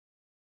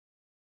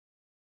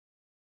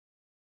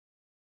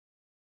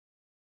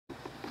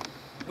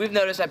We've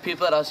noticed that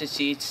people at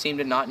LCC seem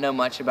to not know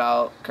much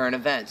about current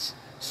events.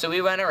 So we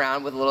went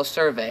around with a little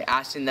survey,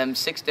 asking them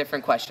 6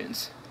 different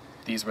questions.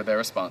 These were their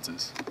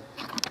responses.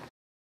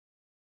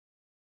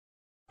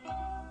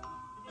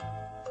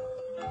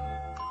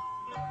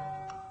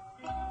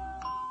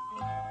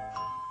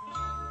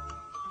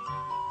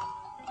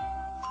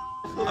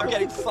 I'm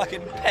getting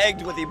fucking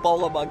pegged with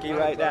Ebola monkey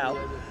right now.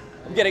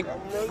 I'm getting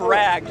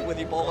fragged with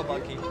Ebola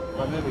monkey.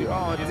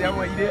 Oh, is that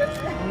what you did?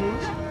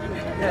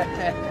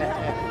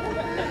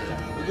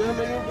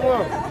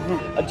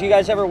 Do you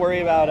guys ever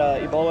worry about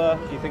Ebola?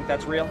 Do you think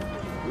that's real?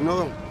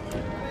 No.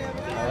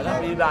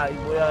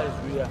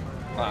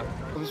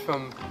 Comes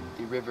from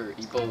the river,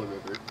 Ebola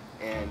River,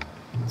 and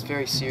it's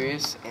very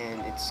serious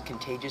and it's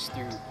contagious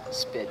through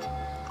spit.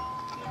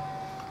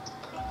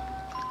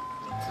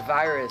 It's a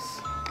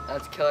virus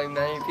that's killing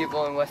many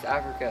people in West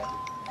Africa.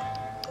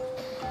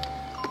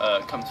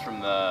 It comes from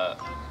the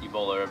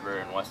Ebola River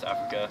in West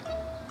Africa.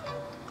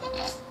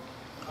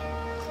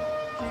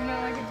 Isn't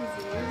that like a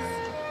disease?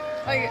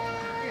 Like,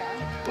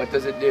 yeah. What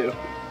does it do? Kills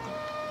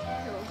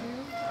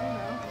you? I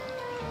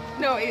don't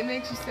know. No, it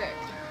makes you sick.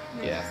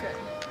 It makes you sick.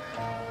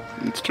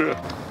 It's true.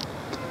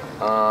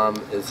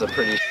 It's a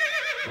pretty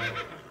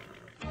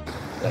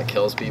that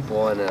kills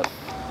people, and if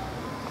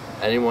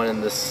anyone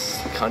in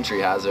this country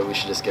has it, we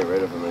should just get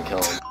rid of them and kill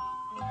them.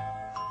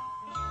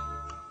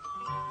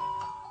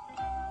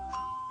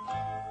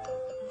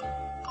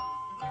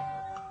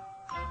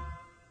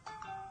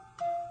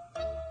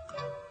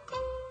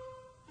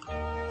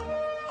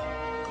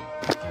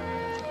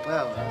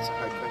 Well, that's a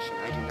hard question.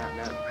 I do not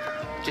know.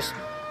 Just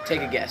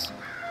take a guess.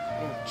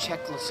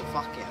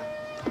 Czechoslovakia.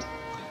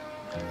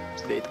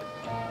 Nathan.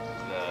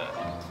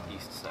 The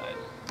east side.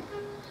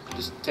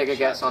 Just take a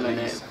guess on a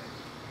name.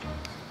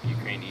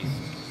 Ukraine east.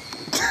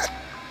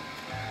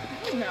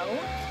 No.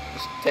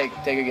 Just take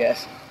a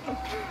guess.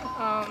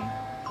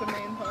 The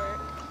main part.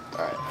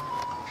 Alright.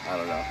 I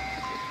don't know.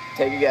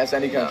 Take a guess,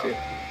 any country.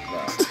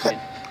 No. I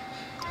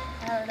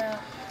don't know.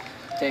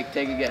 Take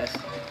a guess.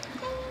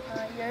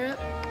 Europe?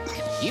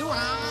 You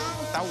are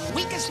the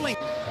weakest link.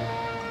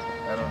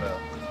 I don't know.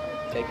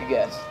 Take a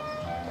guess.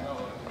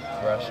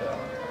 Russia.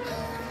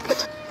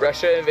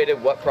 Russia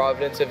invaded what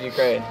province of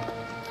Ukraine?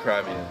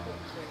 Crimea.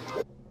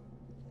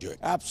 You're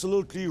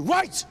absolutely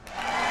right.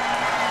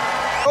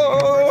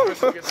 Oh!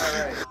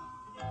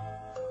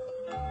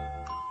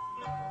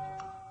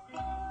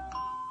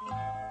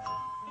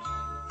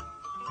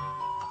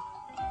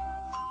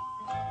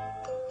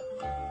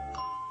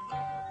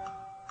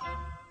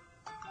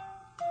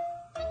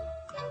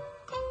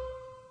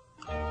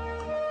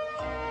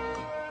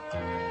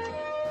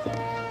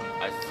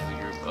 ISIS is a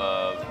group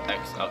of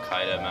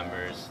ex-Al-Qaeda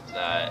members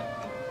that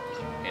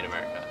hate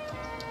America.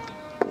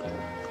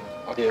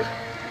 Dude.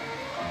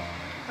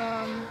 I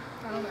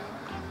don't know.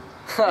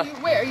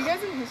 Wait, are you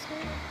guys in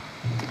history?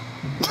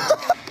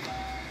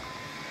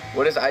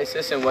 What is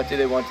ISIS and what do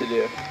they want to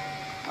do?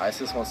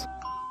 ISIS wants to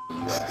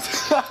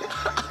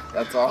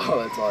That's all I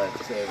have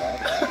to say about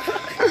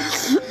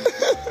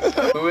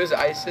that. Who is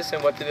ISIS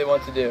and what do they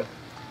want to do?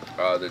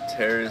 The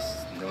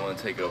terrorists, they want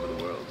to take over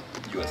the world.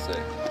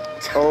 USA.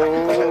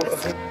 Oh.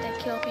 They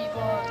kill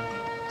people.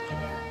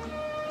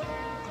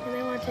 And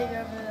they want to take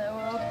over the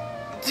world.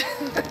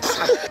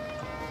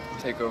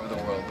 Take over the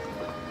world.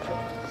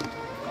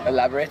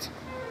 Elaborate.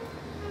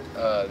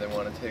 They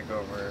want to take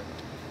over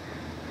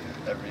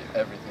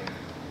everything.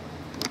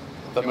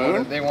 The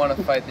moon? They want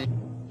to fight the...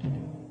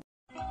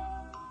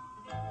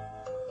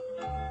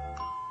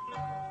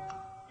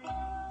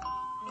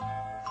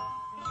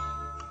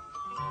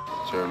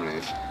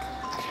 Germany.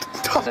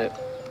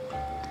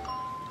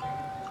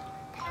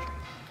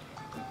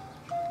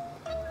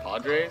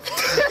 Padres?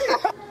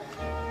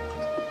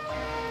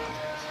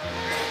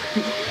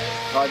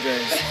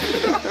 Padres.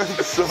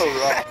 So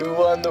wrong. Who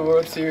won the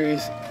World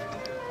Series?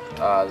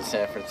 The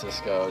San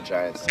Francisco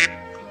Giants.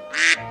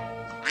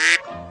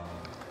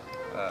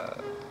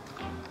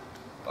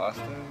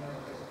 Boston?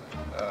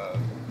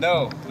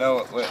 No,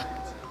 wait.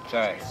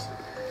 Giants.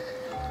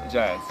 The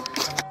Giants.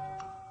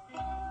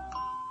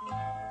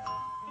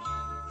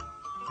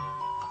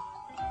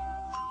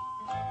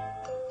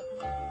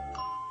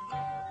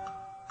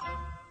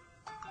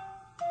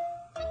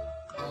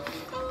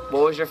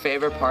 What was your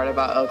favorite part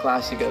about El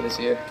Clasico this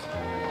year?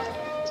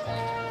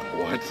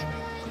 What?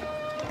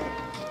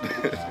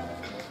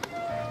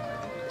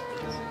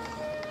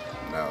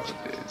 No,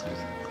 dude.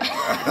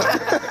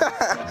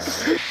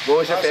 What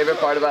was your favorite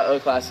part about El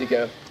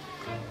Clasico?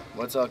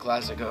 What's El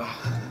Clasico?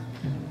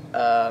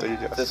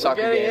 The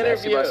soccer game,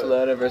 FC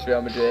Barcelona versus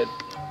Real Madrid.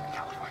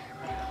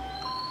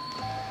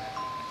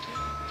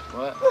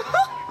 What?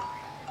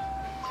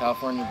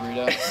 California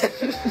burrito.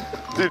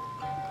 Dude.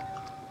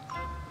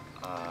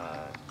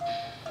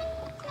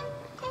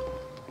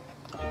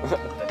 The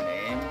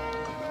name?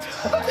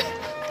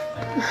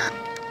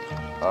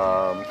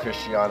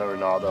 Cristiano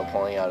Ronaldo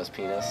pulling out his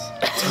penis.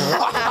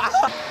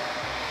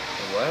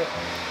 What?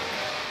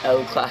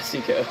 El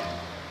Clasico.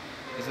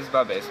 Is this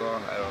about baseball?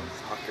 I don't.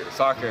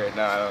 Soccer.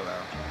 No, I don't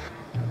know.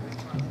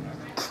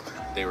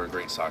 they were a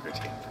great soccer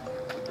team.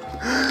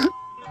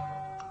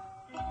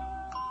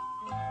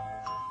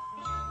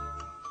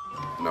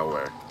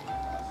 Nowhere.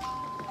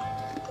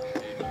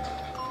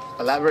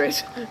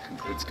 Elaborate.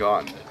 It's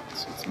gone.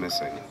 It's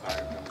missing.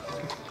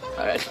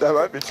 All right. That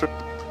might be true.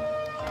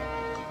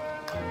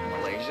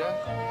 Malaysia?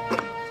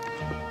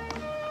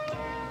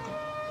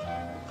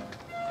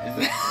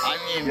 I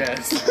mean,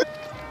 Yes.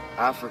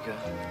 Africa.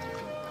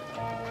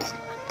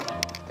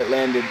 it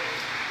landed.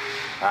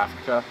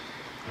 Africa.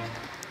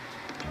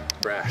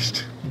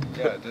 Brashed.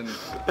 Yeah, it didn't.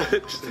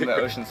 It's in the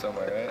ocean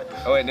somewhere, right?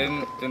 Oh wait,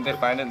 didn't they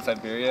find it in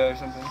Siberia or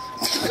something?